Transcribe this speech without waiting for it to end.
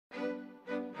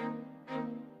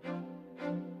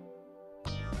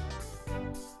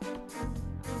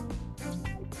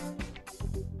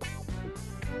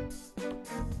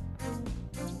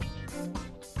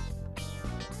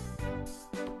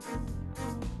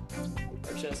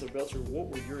Chancellor Belcher, what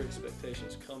were your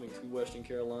expectations coming to Western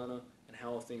Carolina, and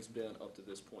how have things been up to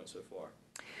this point so far?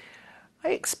 I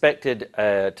expected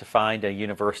to find a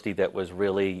university that was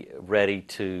really ready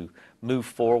to move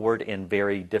forward in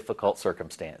very difficult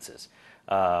circumstances.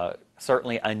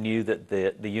 Certainly, I knew that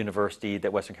the university,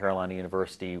 that Western Carolina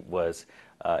University, was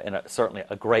certainly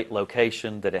a great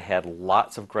location, that it had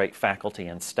lots of great faculty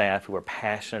and staff who were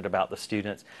passionate about the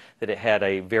students, that it had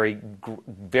a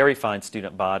very fine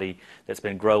student body that's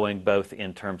been growing both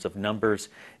in terms of numbers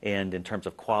and in terms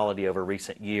of quality over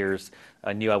recent years.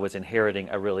 I knew I was inheriting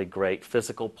a really great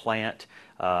physical plant,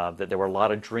 that there were a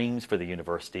lot of dreams for the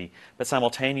university, but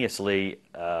simultaneously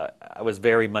I was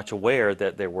very much aware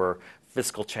that there were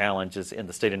fiscal challenges in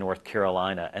the state of North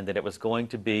Carolina, and that it was going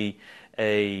to be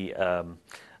a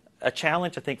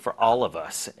challenge, I think, for all of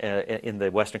us in the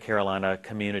Western Carolina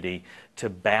community to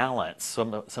balance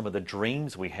some of the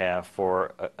dreams we have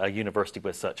for a university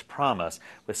with such promise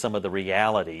with some of the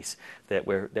realities that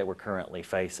we're currently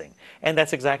facing. And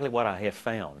that's exactly what I have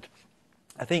found.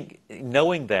 I think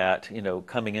knowing that,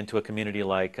 coming into a community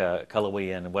like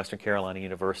Cullowhee and Western Carolina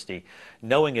University,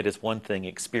 knowing it is one thing,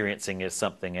 experiencing is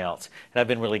something else. And I've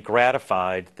been really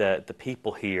gratified that the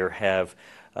people here have,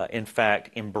 in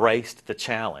fact, embraced the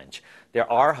challenge. There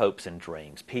are hopes and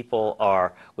dreams. People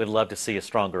would love to see a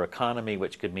stronger economy,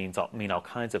 which could mean all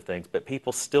kinds of things, but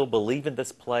people still believe in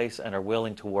this place and are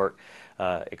willing to work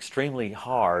extremely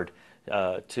hard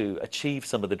to achieve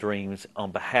some of the dreams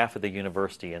on behalf of the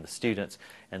university and the students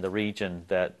and the region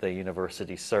that the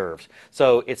university serves.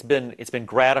 So it's been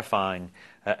gratifying,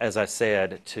 as I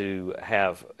said, to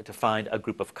find a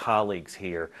group of colleagues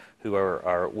here who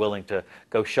are willing to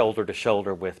go shoulder to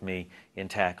shoulder with me in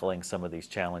tackling some of these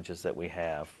challenges that we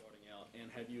have. And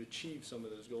have you achieved some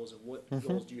of those goals, and what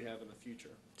goals do you have in the future?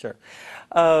 Sure.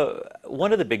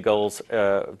 One of the big goals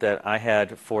that I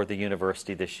had for the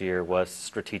university this year was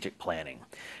strategic planning,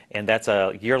 and that's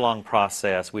a year-long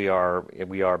process. We are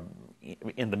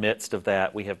in the midst of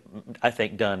that. We have, I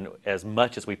think, done as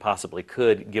much as we possibly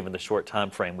could given the short time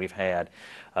frame we've had.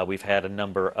 We've had a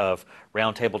number of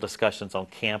roundtable discussions on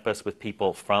campus with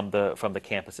people from the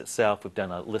campus itself. We've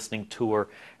done a listening tour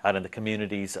out in the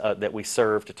communities that we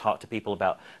serve to talk to people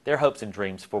about their hopes and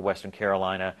dreams for Western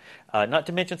Carolina. Not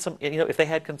to mention some, if they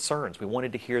had concerns, we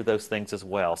wanted to hear those things as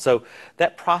well. So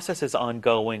that process is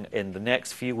ongoing. In the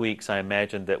next few weeks, I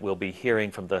imagine that we'll be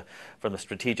hearing from the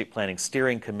Strategic Planning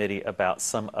Steering Committee about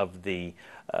some of the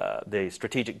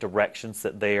strategic directions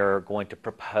that they are going to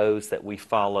propose that we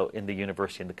follow in the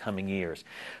university in the coming years.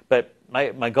 But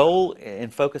my goal in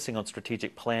focusing on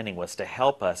strategic planning was to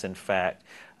help us, in fact,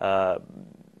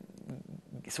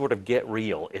 sort of get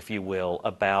real, if you will,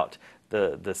 about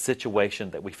the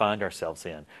situation that we find ourselves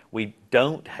in. We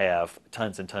don't have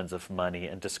tons and tons of money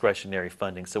and discretionary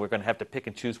funding, so we're going to have to pick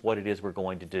and choose what it is we're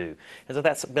going to do. And so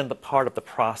that's been the part of the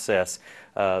process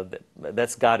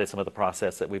that's guided some of the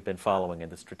process that we've been following in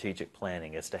the strategic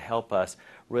planning, is to help us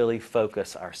really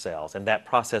focus ourselves. And that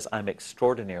process, I'm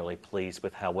extraordinarily pleased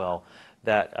with how well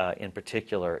that in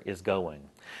particular is going.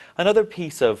 Another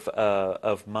piece of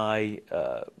my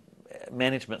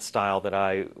management style that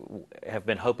I have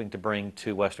been hoping to bring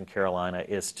to Western Carolina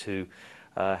is to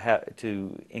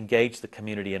engage the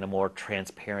community in a more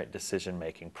transparent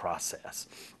decision-making process.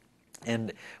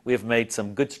 And we have made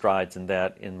some good strides in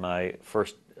that in my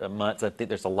first months. I think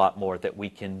there's a lot more that we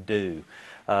can do.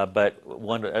 But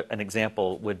an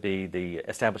example would be the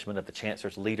establishment of the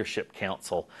Chancellor's Leadership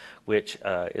Council, which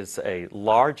is a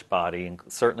large body and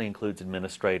certainly includes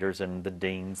administrators and the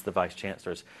deans, the vice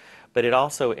chancellors. But it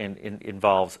also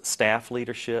involves staff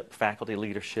leadership, faculty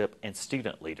leadership, and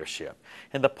student leadership.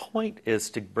 And the point is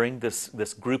to bring this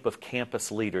group of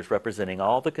campus leaders representing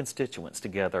all the constituents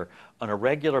together on a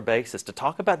regular basis to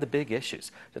talk about the big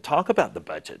issues, to talk about the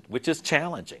budget, which is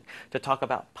challenging, to talk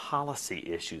about policy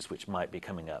issues which might be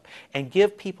coming up, and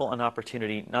give people an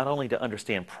opportunity not only to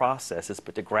understand processes,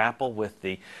 but to grapple with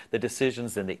the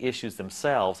decisions and the issues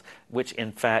themselves, which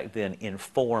in fact then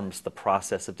informs the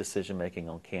process of decision making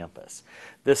on campus.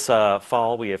 This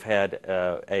fall we have had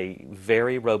a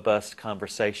very robust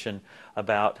conversation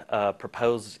about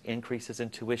proposed increases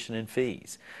in tuition and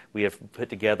fees. We have put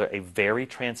together a very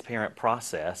transparent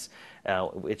process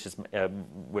which is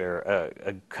where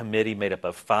a committee made up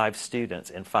of 5 students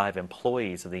and 5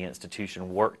 employees of the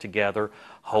institution work together,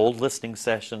 hold listening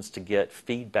sessions to get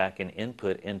feedback and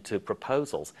input into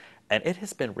proposals. And it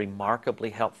has been remarkably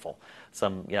helpful.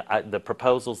 The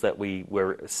proposals that we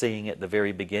were seeing at the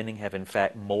very beginning have in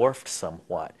fact morphed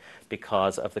somewhat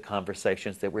because of the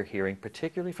conversations that we're hearing,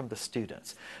 particularly from the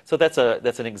students. So that's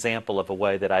an example of a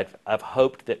way that I've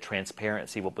hoped that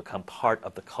transparency will become part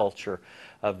of the culture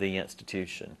of the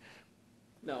institution.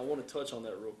 Now, I want to touch on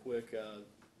that real quick.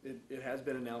 It has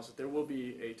been announced that there will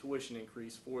be a tuition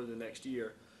increase for the next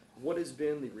year. What has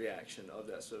been the reaction of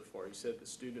that so far? You said the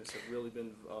students have really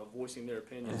been voicing their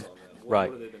opinions on that.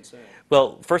 Right. What have they been saying?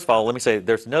 Well, first of all, let me say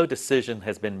there's no decision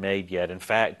has been made yet. In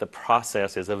fact, the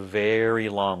process is a very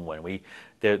long one.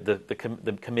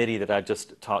 The committee that I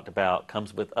just talked about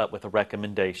comes up with a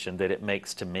recommendation that it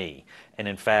makes to me. And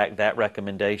in fact, that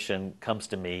recommendation comes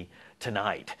to me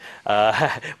tonight,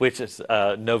 which is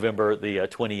November the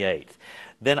 28th.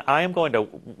 Then I am going to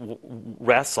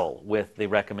wrestle with the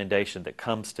recommendation that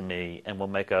comes to me, and will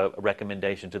make a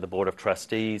recommendation to the Board of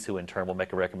Trustees, who in turn will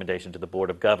make a recommendation to the Board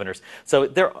of Governors. So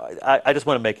I just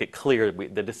want to make it clear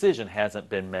the decision hasn't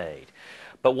been made.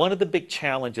 But one of the big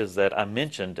challenges that I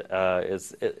mentioned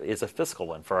is a fiscal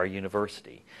one for our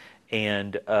university.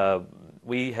 And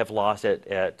we have lost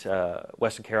at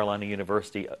Western Carolina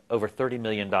University over $30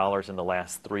 million in the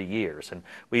last 3 years. And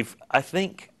we've, I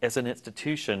think, as an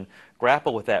institution,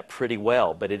 grappled with that pretty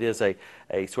well. But it is a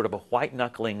sort of a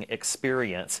white-knuckling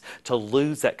experience to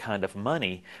lose that kind of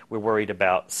money. We're worried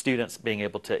about students being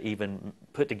able to even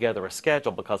put together a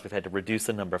schedule because we've had to reduce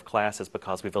the number of classes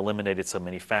because we've eliminated so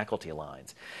many faculty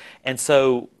lines. And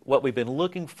so what we've been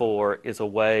looking for is a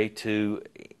way to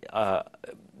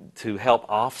help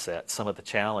offset some of the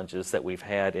challenges that we've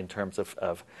had in terms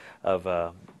of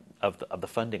the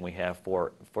funding we have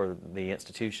for the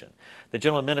institution. The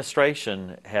general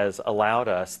administration has allowed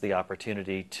us the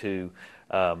opportunity to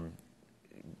have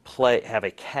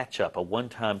a catch-up, a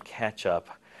one-time catch-up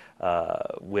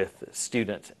with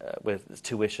with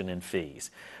tuition and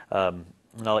fees. And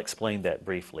I'll explain that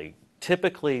briefly.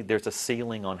 Typically, there's a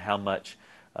ceiling on how much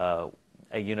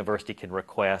a university can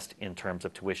request in terms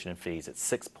of tuition and fees. It's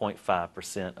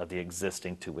 6.5% of the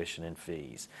existing tuition and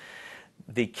fees.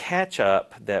 The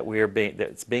catch-up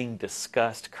that's being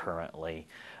discussed currently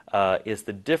is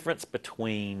the difference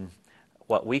between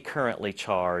what we currently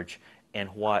charge and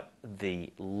what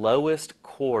the lowest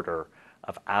quarter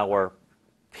of our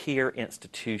peer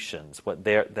institutions, what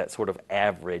that sort of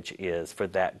average is for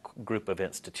that group of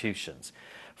institutions.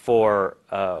 For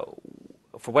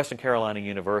Western Carolina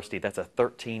University, that's a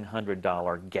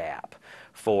 $1,300 gap.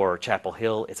 For Chapel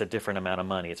Hill, it's a different amount of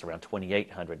money. It's around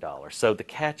 $2,800. So the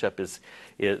catch-up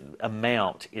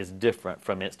amount is different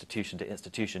from institution to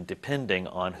institution depending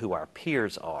on who our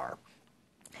peers are.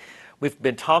 We've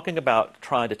been talking about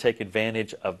trying to take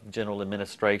advantage of general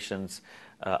administration's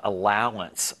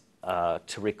allowance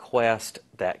to request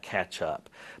that catch-up,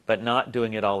 but not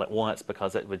doing it all at once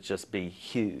because it would just be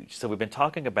huge. So we've been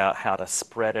talking about how to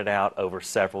spread it out over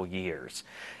several years.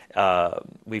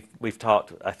 We've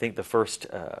talked, I think the first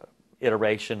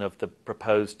iteration of the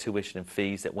proposed tuition and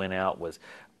fees that went out was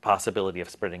possibility of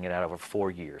spreading it out over 4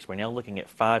 years. We're now looking at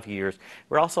 5 years.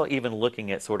 We're also even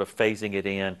looking at sort of phasing it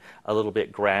in a little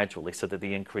bit gradually so that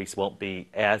the increase won't be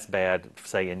as bad,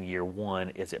 say, in year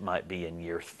 1 as it might be in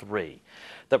year 3.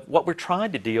 What we're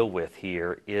trying to deal with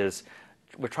here is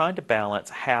we're trying to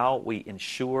balance how we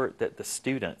ensure that the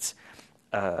students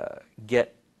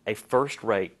get a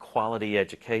first-rate quality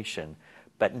education,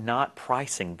 but not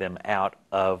pricing them out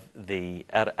of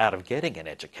getting an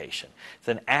education. It's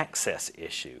an access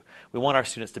issue. We want our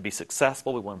students to be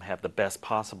successful. We want them to have the best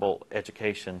possible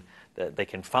education that they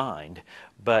can find,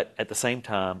 but at the same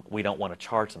time, we don't want to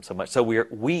charge them so much. So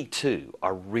we too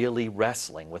are really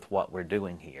wrestling with what we're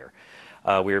doing here.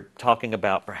 We're talking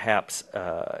about perhaps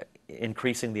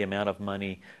increasing the amount of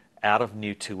money out of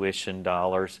new tuition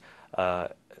dollars,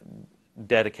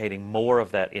 dedicating more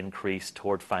of that increase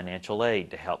toward financial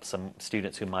aid to help some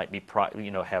students who might be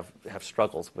have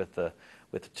struggles with the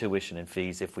tuition and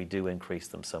fees if we do increase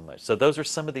them so much. So those are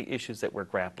some of the issues that we're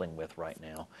grappling with right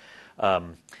now.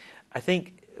 I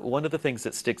think one of the things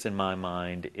that sticks in my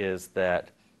mind is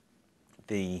that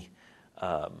the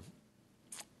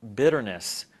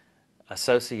bitterness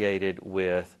associated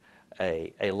with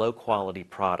a low-quality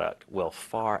product will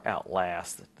far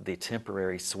outlast the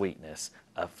temporary sweetness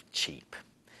of cheap.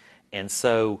 And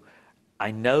so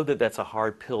I know that that's a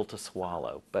hard pill to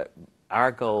swallow, but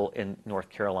our goal in North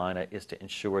Carolina is to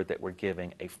ensure that we're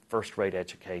giving a first-rate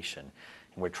education,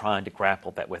 and we're trying to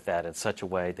grapple with that in such a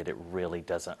way that it really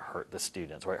doesn't hurt the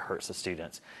students, or it hurts the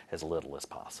students as little as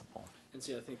possible. And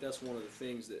see, I think that's one of the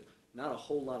things that not a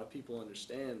whole lot of people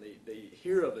understand. They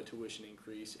hear of a tuition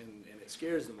increase and it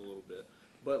scares them a little bit.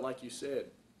 But like you said,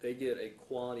 they get a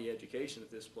quality education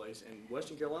at this place, and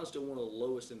Western Carolina's still one of the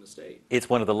lowest in the state. It's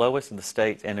one of the lowest in the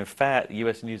state, and in fact,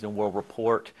 U.S. News and World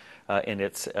Report, in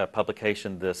its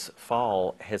publication this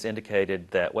fall, has indicated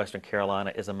that Western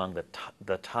Carolina is among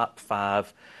the top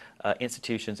 5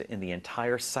 institutions in the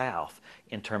entire South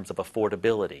in terms of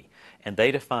affordability. And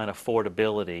they define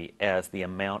affordability as the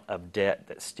amount of debt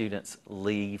that students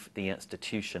leave the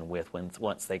institution with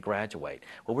once they graduate.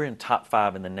 Well, we're in top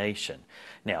 5 in the nation.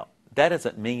 Now, that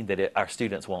doesn't mean that our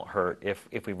students won't hurt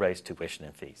if we raise tuition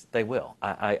and fees. They will.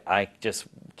 I just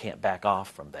can't back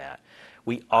off from that.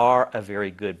 We are a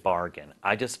very good bargain.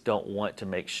 I just don't want to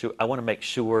make sure, I want to make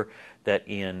sure that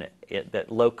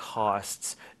that low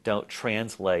costs don't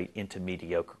translate into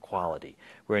mediocre quality.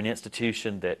 We're an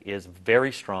institution that is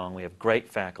very strong, we have great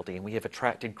faculty, and we have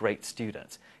attracted great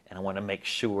students. And I want to make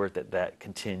sure that that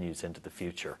continues into the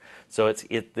future. So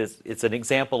it's an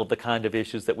example of the kind of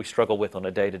issues that we struggle with on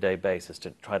a day-to-day basis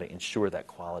to try to ensure that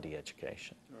quality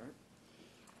education. All right.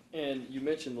 And you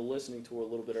mentioned the listening tour a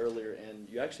little bit earlier, and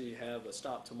you actually have a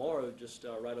stop tomorrow just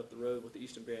right up the road with the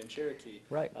Eastern Band Cherokee.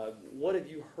 Right. What have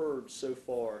you heard so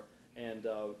far, and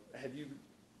have you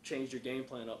changed your game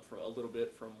plan up for a little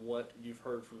bit from what you've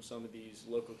heard from some of these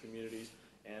local communities?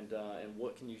 And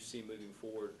what can you see moving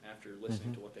forward after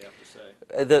listening to what they have to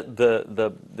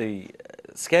say? The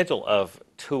schedule of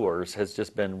tours has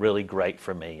just been really great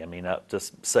for me. I mean, I'll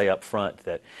just say up front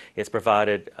that it's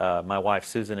provided my wife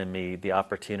Susan and me the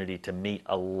opportunity to meet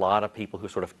a lot of people who are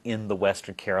sort of in the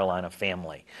Western Carolina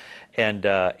family. And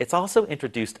it's also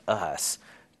introduced us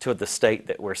to the state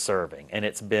that we're serving. And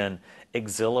it's been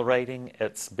exhilarating,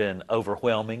 it's been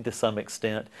overwhelming to some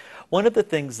extent. One of the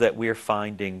things that we're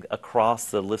finding across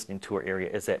the listening tour area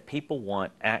is that people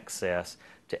want access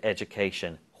to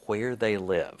education where they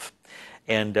live.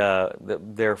 And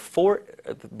there are 4,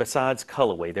 besides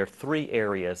Cullowhee, there are 3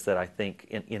 areas that I think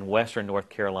in western North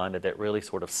Carolina that really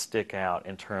sort of stick out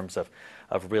in terms of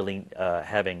really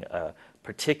having a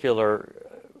particular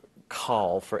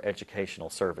call for educational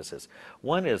services.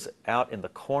 One is out in the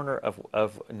corner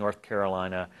of North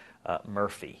Carolina,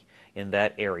 Murphy. In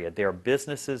that area, there are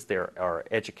businesses, there are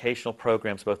educational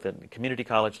programs both at the community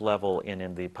college level and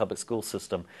in the public school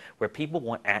system where people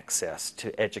want access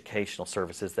to educational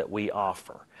services that we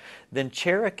offer. Then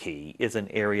Cherokee is an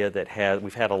area that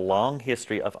we've had a long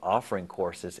history of offering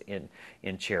courses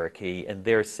in Cherokee, and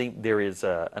there is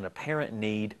an apparent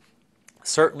need,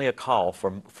 certainly a call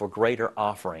for greater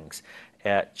offerings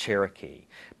at Cherokee.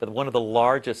 But one of the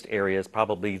largest areas,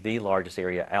 probably the largest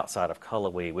area outside of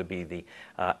Cullowhee, would be the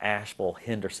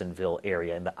Asheville-Hendersonville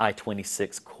area in the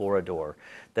I-26 corridor.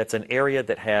 That's an area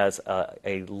that has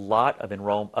a lot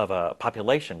of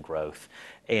population growth,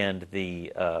 and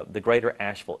the greater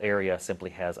Asheville area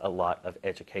simply has a lot of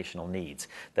educational needs.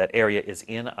 That area is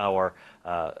in our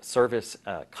service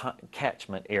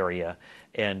catchment area,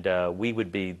 and we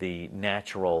would be the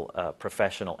natural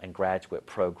professional and graduate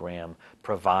program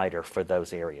provider for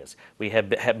those areas. We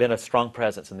have been a strong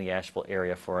presence in the Asheville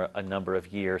area for a number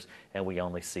of years, and we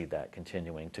only see that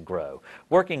continuing to grow.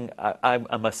 Working,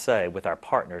 I must say, with our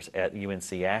partners at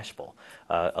UNC Asheville,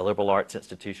 a liberal arts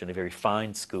institution, a very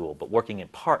fine school, but working in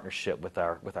partnership with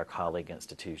our colleague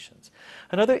institutions.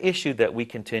 Another issue that we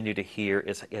continue to hear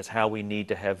is how we need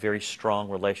to have very strong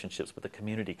relationships with the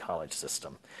community college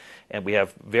system. And we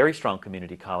have very strong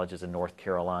community colleges in North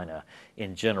Carolina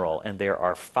in general, and there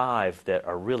are 5 that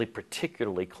are really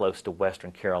particularly close to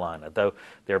Western Carolina, though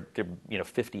there are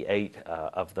 58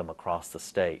 of them across the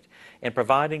state. And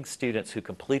providing students who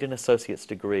complete an associate's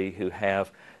degree, who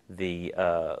have the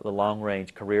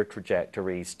long-range career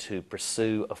trajectories to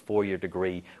pursue a 4-year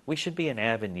degree, we should be an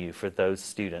avenue for those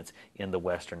students in the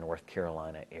Western North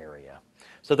Carolina area.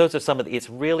 So those are some of it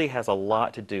really has a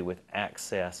lot to do with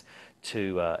access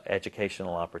to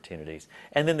educational opportunities.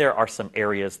 And then there are some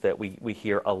areas that we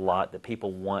hear a lot that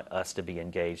people want us to be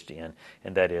engaged in,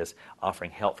 and that is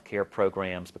offering health care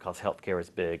programs, because health care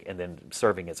is big, and then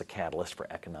serving as a catalyst for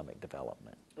economic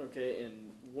development. Okay, and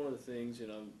one of the things,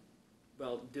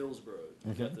 about Dillsboro,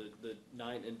 you've got the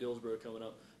night in Dillsboro coming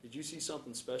up. Did you see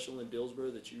something special in Dillsboro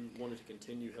that you wanted to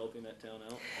continue helping that town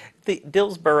out?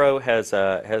 Dillsboro has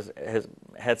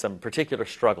had some particular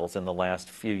struggles in the last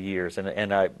few years, and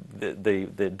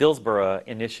the Dillsboro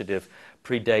initiative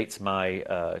predates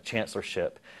my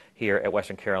chancellorship here at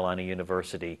Western Carolina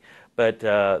University. But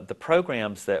the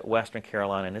programs that Western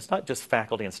Carolina, and it's not just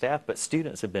faculty and staff, but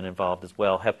students have been involved as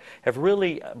well, have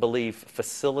really, I believe,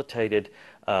 facilitated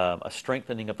a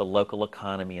strengthening of the local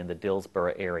economy in the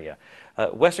Dillsboro area.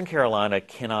 Western Carolina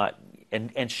cannot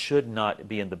and should not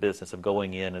be in the business of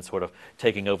going in and sort of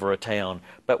taking over a town.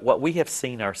 But what we have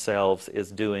seen ourselves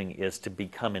is doing is to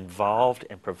become involved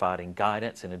in providing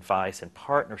guidance and advice and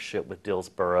partnership with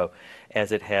Dillsboro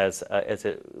as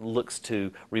it looks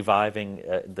to reviving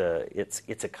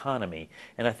its economy.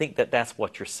 And I think that that's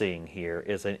what you're seeing here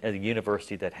is a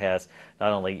university that has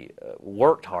not only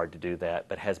worked hard to do that,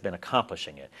 but has been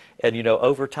accomplishing it. And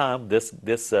over time,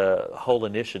 this whole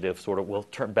initiative sort of will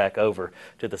turn back over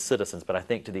to the citizens. But I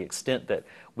think to the extent that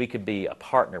we could be a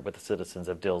partner with the citizens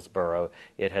of Dillsboro,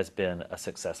 it has been a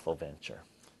successful venture.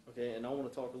 Okay, and I want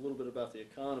to talk a little bit about the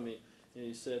economy.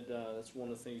 You said that's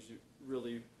one of the things you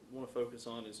really want to focus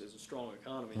on is a strong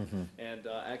economy. Mm-hmm. And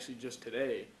actually, just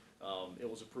today, it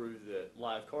was approved that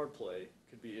live card play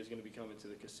is going to be coming to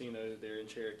the casino there in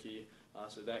Cherokee.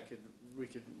 So we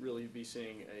could really be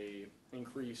seeing a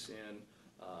increase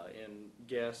in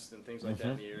guests and things like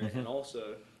that in the area. Mm-hmm. And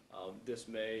also, this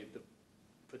may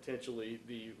potentially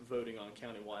the voting on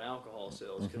countywide alcohol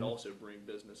sales could also bring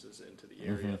businesses into the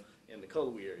area in the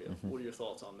Cullowhee area. What are your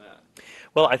thoughts on that?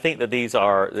 Well, I think that these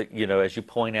are, as you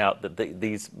point out, that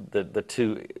the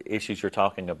two issues you're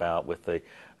talking about with the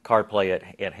card play at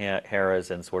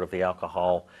Harrah's and sort of the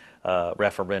alcohol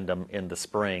referendum in the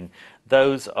spring,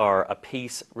 those are a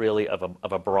piece really of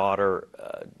a broader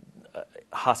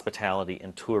hospitality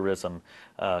and tourism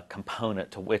component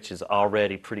to which is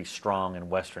already pretty strong in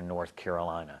Western North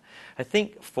Carolina. I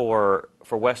think for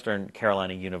Western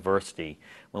Carolina University,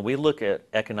 when we look at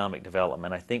economic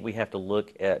development, I think we have to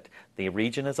look at the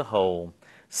region as a whole,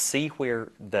 see where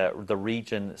the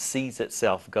region sees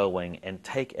itself going, and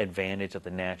take advantage of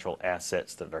the natural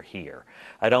assets that are here.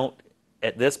 I don't,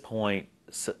 at this point,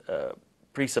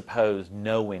 presuppose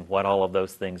knowing what all of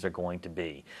those things are going to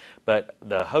be. But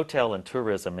the hotel and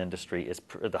tourism industry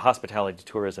the hospitality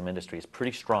tourism industry is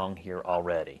pretty strong here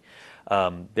already.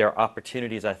 There are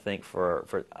opportunities, I think,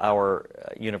 for our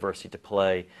university to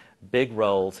play big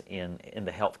roles in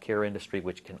the healthcare industry,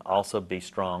 which can also be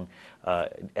strong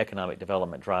economic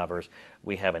development drivers.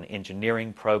 We have an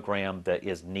engineering program that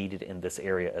is needed in this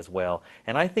area as well.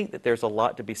 And I think that there's a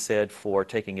lot to be said for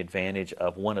taking advantage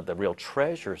of one of the real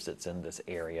treasures that's in this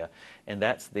area, and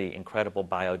that's the incredible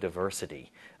biodiversity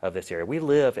of this area. We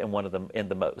live in one of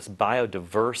the most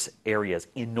biodiverse areas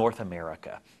in North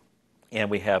America. And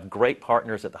we have great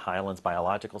partners at the Highlands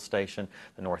Biological Station,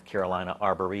 the North Carolina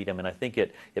Arboretum, and I think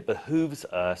it behooves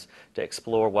us to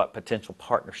explore what potential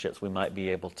partnerships we might be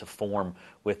able to form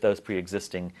with those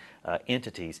pre-existing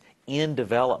entities in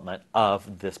development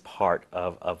of this part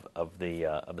of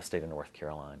the state of North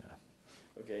Carolina.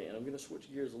 Okay, and I'm going to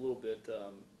switch gears a little bit.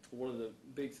 One of the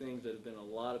big things that have been a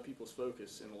lot of people's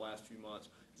focus in the last few months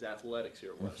is athletics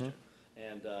here at Western.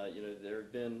 And there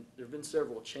have been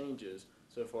several changes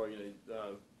so far.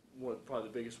 Probably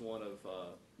the biggest one of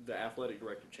the athletic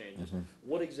director changes.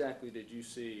 What exactly did you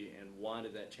see, and why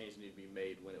did that change need to be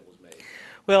made when it was made?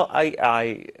 Well,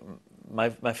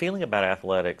 my feeling about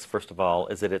athletics, first of all,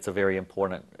 is that it's a very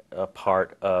important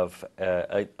part of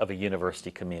a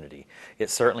university community. It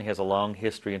certainly has a long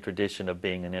history and tradition of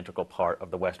being an integral part of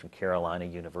the Western Carolina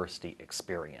University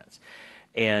experience.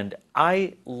 And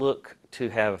I look to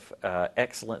have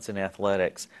excellence in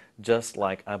athletics just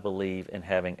like I believe in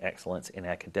having excellence in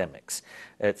academics.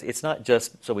 It's not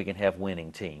just so we can have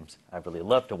winning teams. I really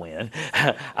love to win.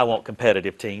 I want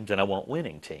competitive teams and I want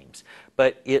winning teams.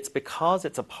 But it's because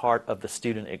it's a part of the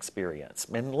student experience.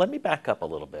 And let me back up a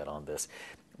little bit on this.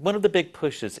 One of the big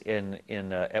pushes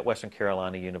at Western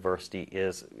Carolina University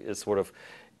is sort of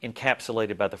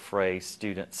encapsulated by the phrase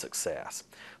student success.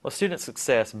 Well, student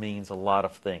success means a lot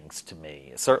of things to me.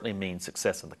 It certainly means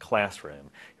success in the classroom.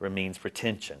 It means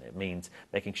retention. It means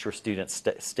making sure students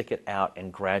stick it out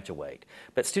and graduate.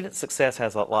 But student success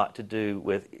has a lot to do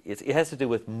with, it has to do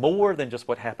with more than just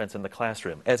what happens in the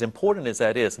classroom, as important as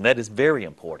that is, and that is very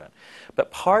important.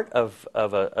 But part of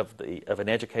an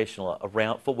educational,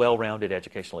 well-rounded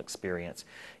educational experience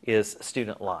is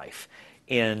student life.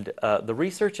 And the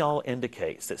research all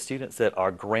indicates that students that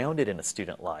are grounded in a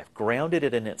student life, grounded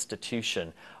at an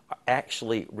institution, are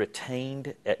actually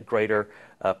retained at greater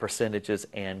percentages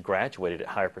and graduated at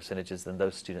higher percentages than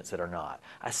those students that are not.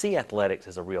 I see athletics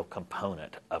as a real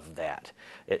component of that.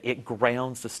 It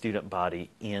grounds the student body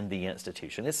in the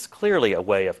institution. It's clearly a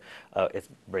way of, it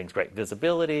brings great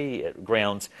visibility, it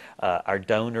grounds our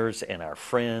donors and our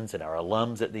friends and our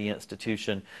alums at the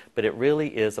institution, but it really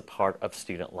is a part of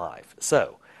student life.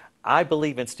 So, I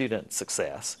believe in student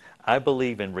success. I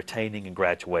believe in retaining and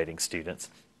graduating students.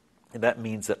 And that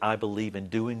means that I believe in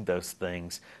doing those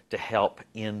things to help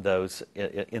in those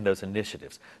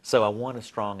initiatives. So I want a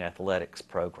strong athletics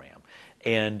program.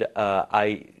 And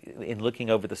in looking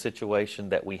over the situation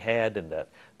that we had and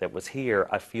that was here,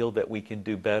 I feel that we can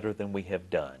do better than we have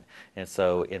done. And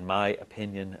so, in my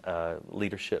opinion,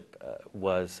 leadership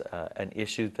was an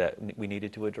issue that we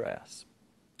needed to address.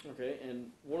 Okay,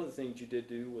 and one of the things you did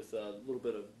do with a little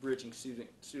bit of bridging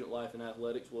student life and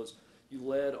athletics was you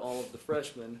led all of the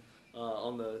freshmen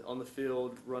on the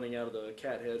field running out of the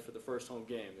Cat Head for the first home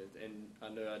game. And I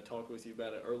know I talked with you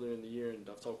about it earlier in the year, and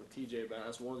I've talked with TJ about it.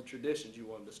 That's one of the traditions you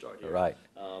wanted to start here. Right.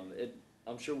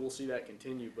 I'm sure we'll see that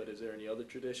continue, but is there any other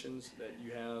traditions that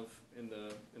you have in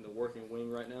the working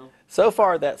wing right now? So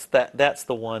far, that's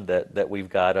the one that we've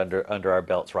got under our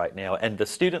belts right now, and the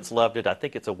students loved it. I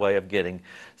think it's a way of getting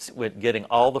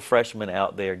all the freshmen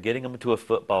out there, getting them to a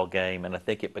football game, and I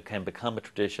think it can become a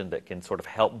tradition that can sort of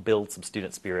help build some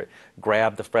student spirit,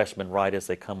 grab the freshmen right as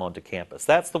they come onto campus.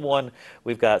 That's the one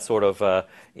we've got sort of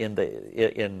in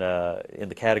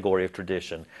the category of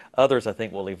tradition. Others, I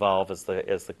think, will evolve as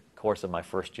the course of my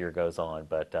first year goes on,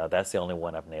 but that's the only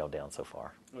one I've nailed down so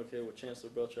far. Okay, well, Chancellor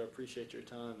Belcher, I appreciate your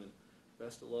time and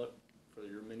best of luck for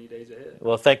your many days ahead.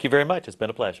 Well, thank you very much. It's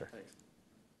been a pleasure. Thanks.